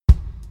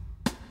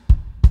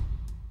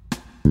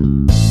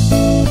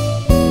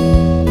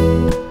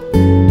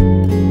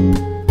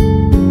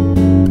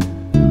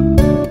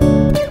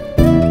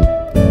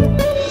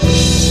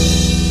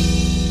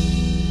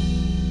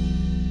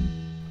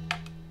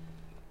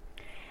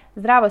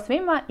Zdravo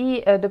svima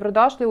i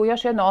dobrodošli u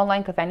još jedno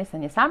online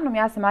kafenisanje sa mnom.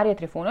 Ja sam Marija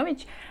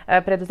Trifunović,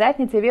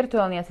 preduzetnica i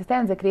virtualni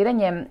asistent za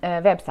kreiranje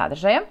web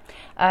sadržaja.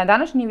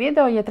 Današnji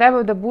video je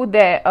trebao da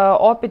bude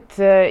opet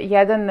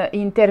jedan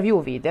intervju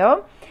video,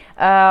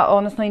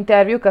 odnosno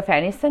intervju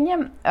kafenisanje.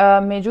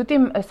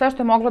 Međutim, sve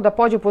što je moglo da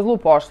pođe po zlu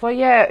pošlo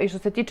je i što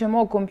se tiče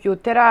mog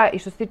kompjutera i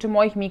što se tiče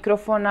mojih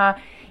mikrofona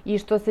i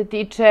što se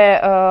tiče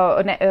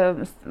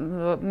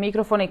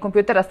mikrofona i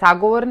kompjutera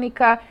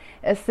sagovornika.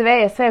 Sve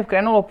je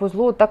krenulo po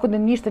zlu, tako da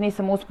ništa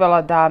nisam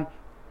uspela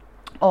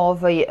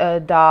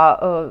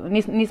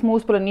nismo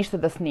uspeli ništa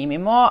da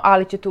snimimo,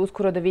 ali ćete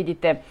uskoro da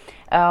vidite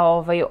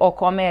o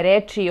kome je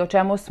reč i o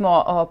čemu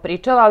smo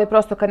pričali, ali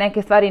prosto kad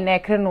neke stvari ne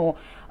krenu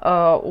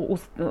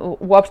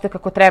uopšte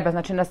kako treba,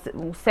 znači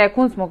u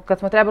sekund kad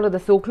smo trebali da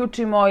se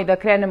uključimo i da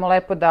krenemo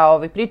lepo da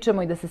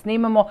pričamo i da se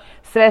snimamo,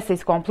 sve se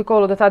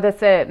iskomplikovalo, do tada je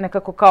sve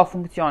nekako kao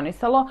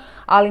funkcionisalo,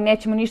 ali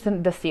nećemo ništa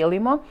da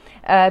silimo,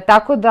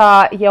 tako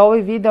da je ovaj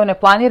video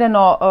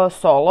neplanirano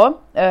solo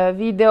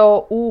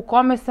video u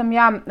kome sam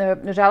ja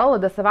želela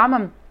da sa vama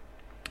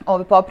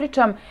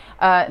popričam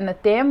na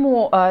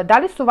temu da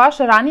li su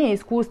vaše ranije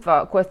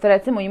iskustva koje ste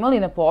recimo imali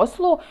na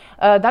poslu,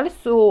 da li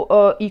su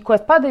i koje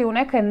spadaju u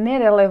neka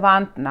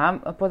nerelevantna,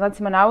 po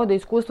znacima navoda,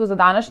 iskustvo za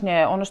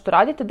današnje ono što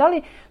radite, da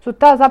li su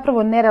ta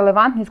zapravo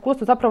nerelevantna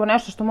iskustva zapravo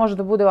nešto što može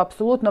da bude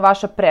apsolutno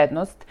vaša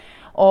prednost.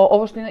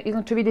 Ovo što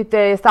znači vidite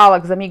je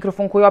stalak za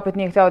mikrofon koji opet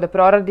nije hteo da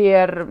proradi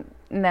jer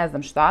ne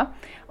znam šta.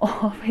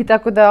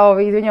 Tako da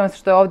izvinjavam se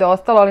što je ovde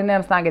ostalo, ali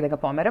nemam snage da ga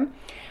pomeram.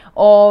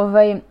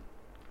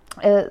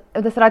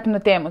 Da se vratim na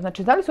temu.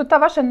 Znači, da li su ta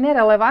vaša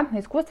nerelevantna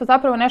iskustva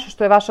zapravo nešto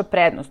što je vaša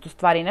prednost u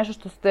stvari,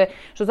 nešto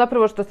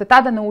što ste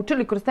tada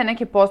naučili kroz te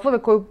neke poslove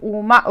koji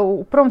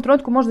u prvom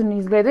trenutku možda ne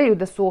izgledaju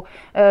da su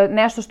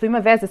nešto što ima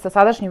veze sa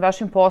sadašnjim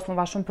vašim poslom,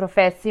 vašom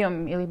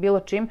profesijom ili bilo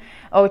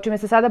čime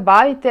se sada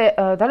bavite,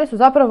 da li su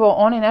zapravo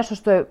oni nešto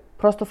što je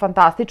prosto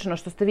fantastično,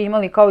 što ste vi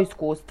imali kao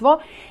iskustvo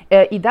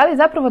i da li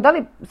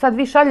sad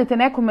vi šaljete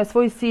nekome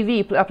svoj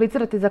CV,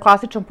 aplicirate za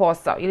klasičan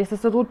posao ili ste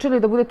se odlučili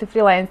da budete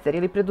freelancer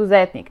ili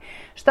preduzetnik,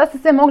 šta ste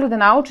sve mogli da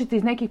naučite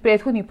iz nekih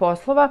prethodnih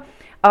poslova,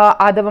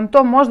 a da vam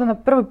to možda na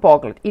prvi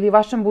pogled ili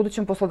vašem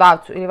budućem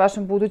poslodavcu ili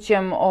vašem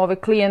budućem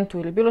klijentu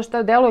ili bilo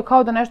šta deluje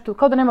kao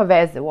da nema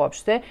veze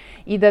uopšte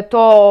i da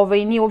to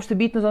nije uopšte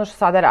bitno za ono što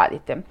sada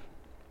radite.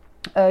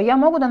 Ja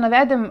mogu da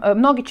navedem,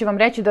 mnogi će vam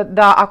reći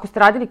da ako ste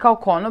radili kao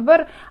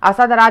konobar, a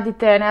sada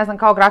radite, ne znam,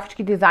 kao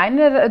grafički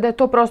dizajner, da je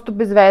to prosto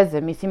bez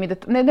veze, mislim,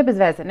 ne bez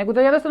veze, nego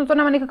da jednostavno to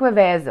nema nikakve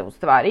veze u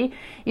stvari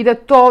i da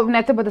to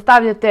ne treba da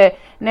stavljate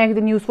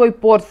negde ni u svoj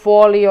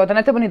portfolio, da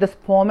ne treba ni da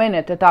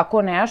spomenete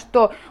tako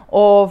nešto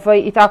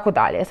i tako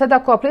dalje. Sad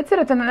ako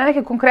aplicirate na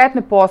neke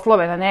konkretne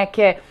poslove, na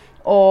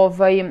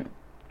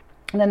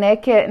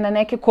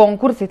neke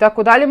konkurse i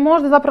tako dalje,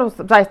 možda zapravo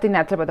zaista i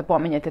ne treba da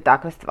pominjete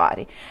takve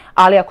stvari.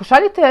 Ali ako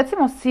šaljete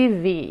recimo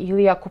CV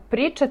ili ako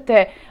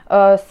pričate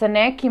sa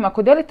nekim,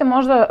 ako delite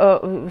možda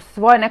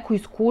svoje neko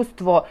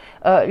iskustvo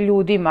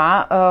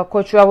ljudima,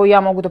 koje ću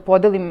ja mogu da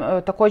podelim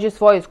takođe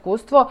svoje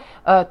iskustvo,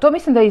 to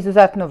mislim da je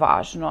izuzetno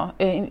važno.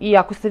 I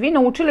ako ste vi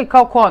naučili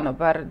kao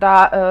konobar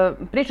da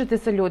pričate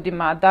sa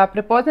ljudima, da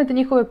prepoznate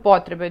njihove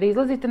potrebe, da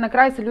izlazite na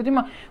kraj sa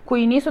ljudima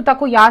koji nisu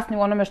tako jasni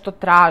u onome što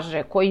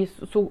traže, koji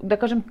su,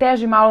 da kažem,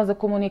 teži malo za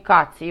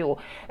komunikaciju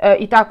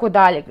i tako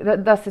dalje,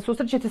 da se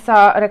susrećete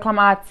sa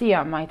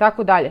reklamacijama i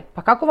tako dalje.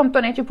 Pa kako vam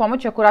to neće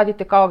pomoći ako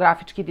radite kao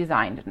grafički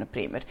dizajner, na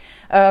primjer?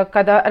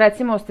 Kada,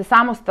 recimo, ste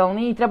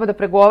samostalni i treba da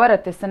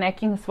pregovarate sa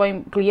nekim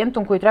svojim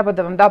klijentom koji treba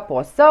da vam da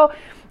posao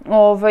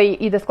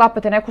i da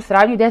sklapate neku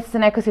saradnju i desi se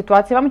neka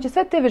situacija, vama će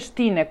sve te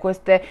veštine koje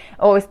ste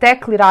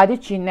stekli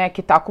radeći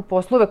neke tako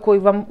poslove koji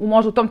vam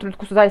možda u tom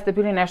trenutku su zaista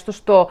bili nešto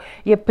što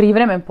je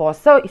privremen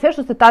posao i sve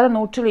što ste tada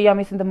naučili, ja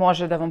mislim da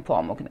može da vam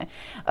pomogne.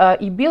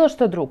 I bilo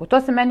što drugo.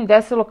 To se meni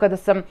desilo kada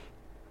sam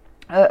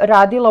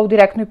radila u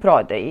direktnoj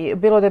prodaji,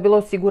 bilo da je bilo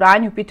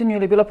osiguranje u pitanju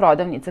ili bila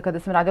prodavnica, kada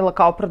sam radila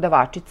kao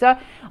prodavačica.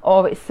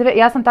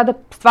 Ja sam tada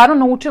stvarno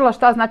naučila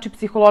šta znači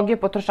psihologija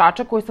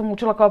potrošača koju sam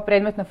učila kao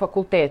predmet na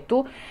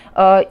fakultetu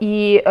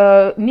i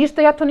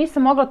ništa ja to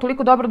nisam mogla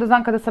toliko dobro da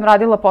znam kada sam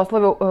radila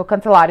poslove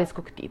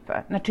kancelarijskog tipa.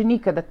 Znači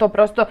nikada, to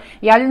prosto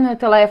javljanje na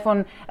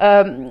telefon,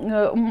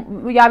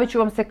 javit ću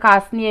vam se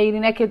kasnije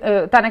ili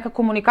ta neka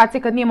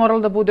komunikacija kad nije morala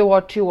da bude u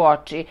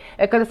oči.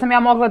 Kada sam ja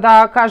mogla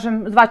da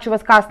kažem zvaću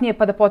vas kasnije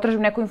pa da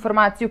potražim neku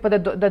informaciju pa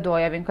da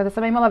dojavim. Kada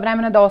sam imala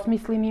vremena da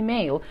osmislim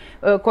e-mail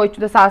koji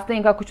ću da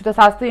sastavim, kako ću da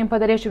sastavim pa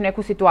da rešim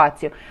neku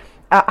situaciju.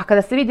 A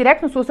kada se vi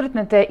direktno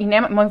susretnete i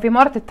vi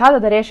morate tada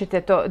da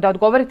rešite to, da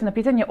odgovorite na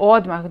pitanje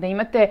odmah, da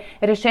imate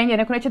rešenje,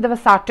 neko neće da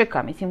vas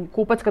sačeka. Mislim,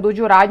 kupac kad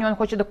uđe u radnju, on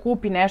hoće da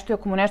kupi nešto i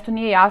ako mu nešto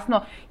nije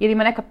jasno ili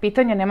ima neka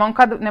pitanja,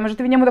 ne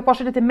možete vi njemu da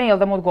pošaljete mail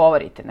da mu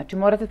odgovorite. Znači,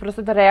 morate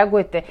prosto da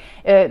reagujete.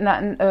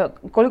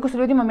 Koliko se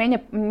ljudima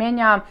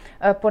menja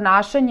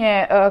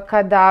ponašanje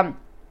kada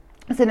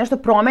se nešto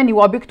promeni u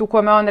objektu u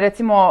kome on,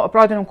 recimo,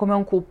 prodajnom kome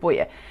on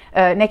kupuje.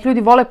 Neki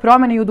ljudi vole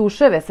promene i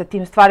oduševe sa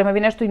tim stvarima. Vi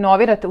nešto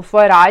inovirate u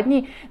svojoj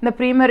radnji, na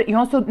primjer, i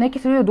neki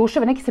se ljudi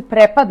oduševe, neki se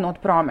prepadnu od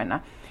promena.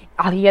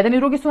 ali jedan i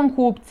drugi su vam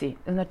kupci.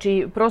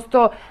 Znači,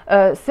 prosto,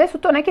 sve su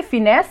to neke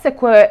finese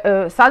koje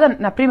sada,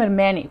 na primjer,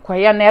 meni,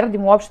 koje ja ne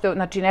radim uopšte,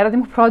 znači ne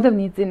radim u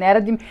prodavnici, ne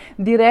radim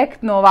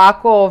direktno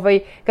ovako,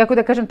 kako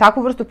da kažem,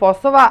 takvu vrstu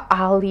poslova,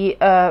 ali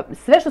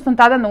sve što sam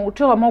tada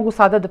naučila mogu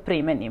sada da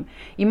primenim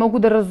i mogu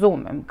da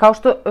razumem. Kao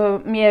što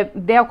mi je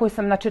deo koji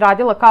sam, znači,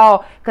 radila kao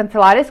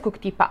kancelarijskog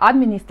tipa,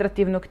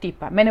 administrativnog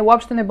tipa. Mene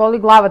uopšte ne boli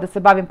glava da se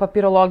bavim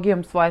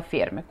papirologijom svoje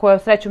firme, koja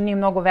srećom nije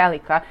mnogo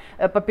velika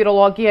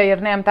papirologija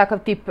jer nemam takav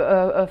tip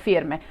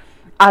firme.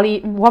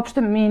 Ali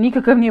uopšte mi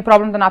nikakav nije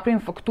problem da napravim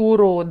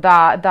fakturu,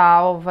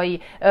 da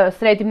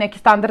sredim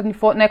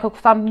nekakvu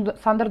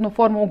standardnu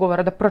formu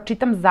ugovora, da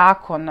pročitam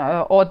zakon,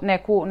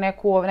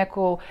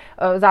 neku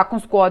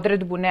zakonsku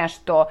odredbu,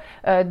 nešto,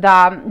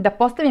 da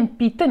postavim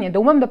pitanje, da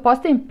umem da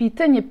postavim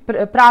pitanje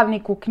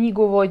pravniku,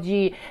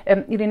 knjigovođi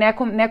ili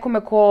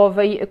nekome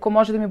ko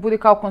može da mi bude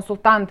kao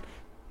konsultant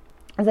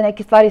za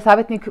neke stvari,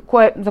 savjetnik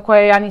za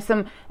koje ja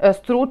nisam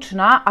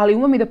stručna, ali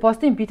umem i da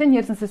postavim pitanje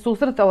jer sam se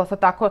susretala sa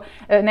tako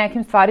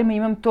nekim stvarima i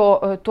imam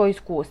to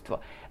iskustvo.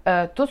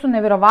 To su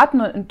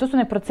neverovatno, to su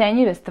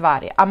neprocenjive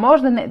stvari, a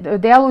možda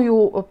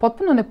deluju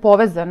potpuno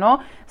nepovezano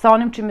sa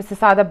onim čime se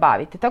sada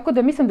bavite. Tako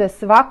da mislim da je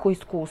svako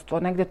iskustvo,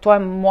 negde to je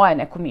moje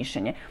neko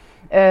mišljenje,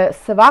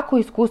 svako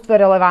iskustvo je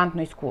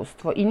relevantno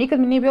iskustvo i nikad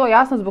mi nije bilo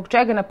jasno zbog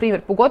čega, na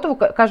primjer, pogotovo,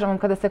 kažem vam,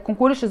 kada se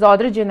konkuriše za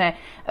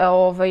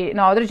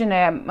na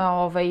određene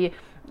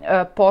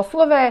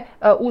poslove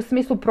u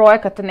smislu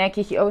projekata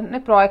nekih,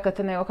 ne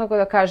projekata, nego kako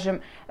da kažem,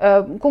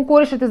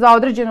 konkurišete za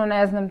određeno,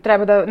 ne znam,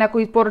 treba da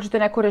isporučite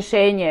neko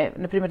rešenje,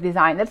 na primjer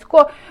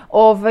dizajnersko,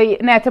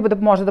 ne treba da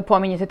možda da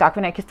pominjete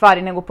takve neke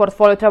stvari, nego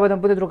portfolio treba da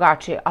bude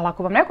drugačije. Ali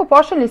ako vam neko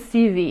pošalje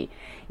CV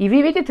i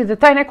vi vidite da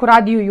taj neko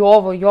radio i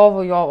ovo, i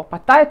ovo, i ovo, pa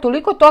taj je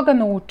toliko toga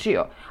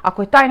naučio.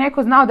 Ako je taj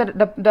neko znao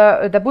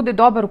da bude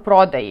dobar u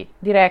prodaji,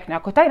 direktno,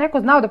 ako je taj neko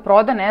znao da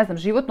proda, ne znam,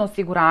 životno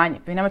osiguranje,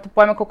 vi nemate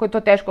pojma koliko je to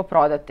teško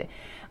prodate,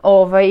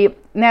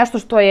 nešto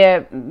što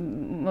je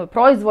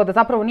proizvod, a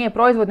zapravo nije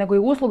proizvod, nego je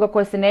usluga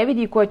koja se ne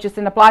vidi i koja će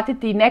se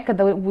naplatiti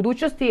nekada u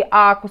budućnosti,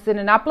 a ako se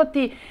ne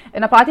naplati,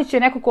 naplatit će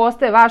neko ko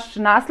ostaje vaš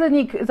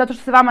naslednik, zato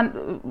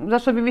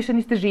što vi više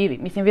niste živi.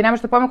 Mislim, vi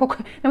nemate pojma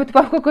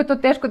koliko je to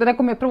teško da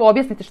nekome prvo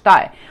objasnite šta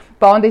je,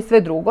 pa onda i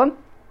sve drugo.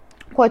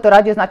 Ko je to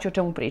radio, znači o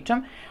čemu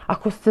pričam.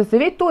 Ako ste se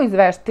vi tu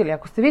izveštili,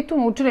 ako ste vi tu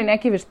naučili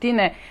neke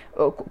veštine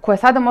koje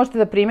sada možete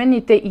da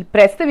primenite i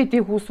predstavite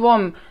ih u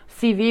svom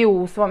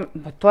CV-u,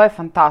 to je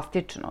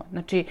fantastično.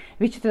 Znači,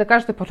 vi ćete da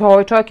kažete, pa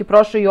ovaj čovjek je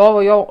prošao i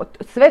ovo,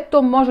 sve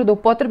to može da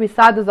upotrebi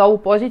sada za ovu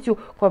poziciju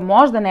koja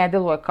možda ne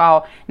deluje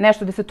kao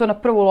nešto gde se to na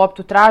prvu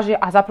loptu traži,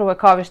 a zapravo je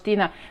kao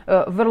veština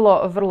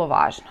vrlo, vrlo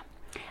važna.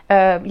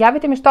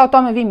 Javite mi šta o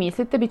tome vi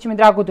mislite, bit će mi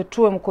drago da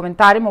čujem u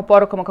komentarima, u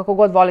porukama, kako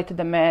god volite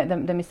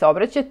da mi se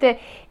obraćate.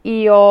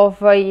 I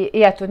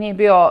eto, nije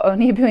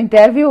bio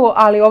intervju,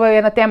 ali ovo je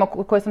jedna tema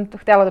koju sam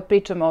htjela da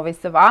pričam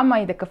sa vama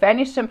i da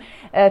kafenišem.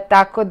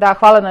 Tako da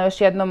hvala na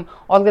još jednom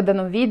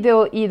odgledanom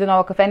videu i do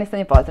novog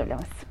kafenisanja, pozdravljam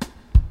vas.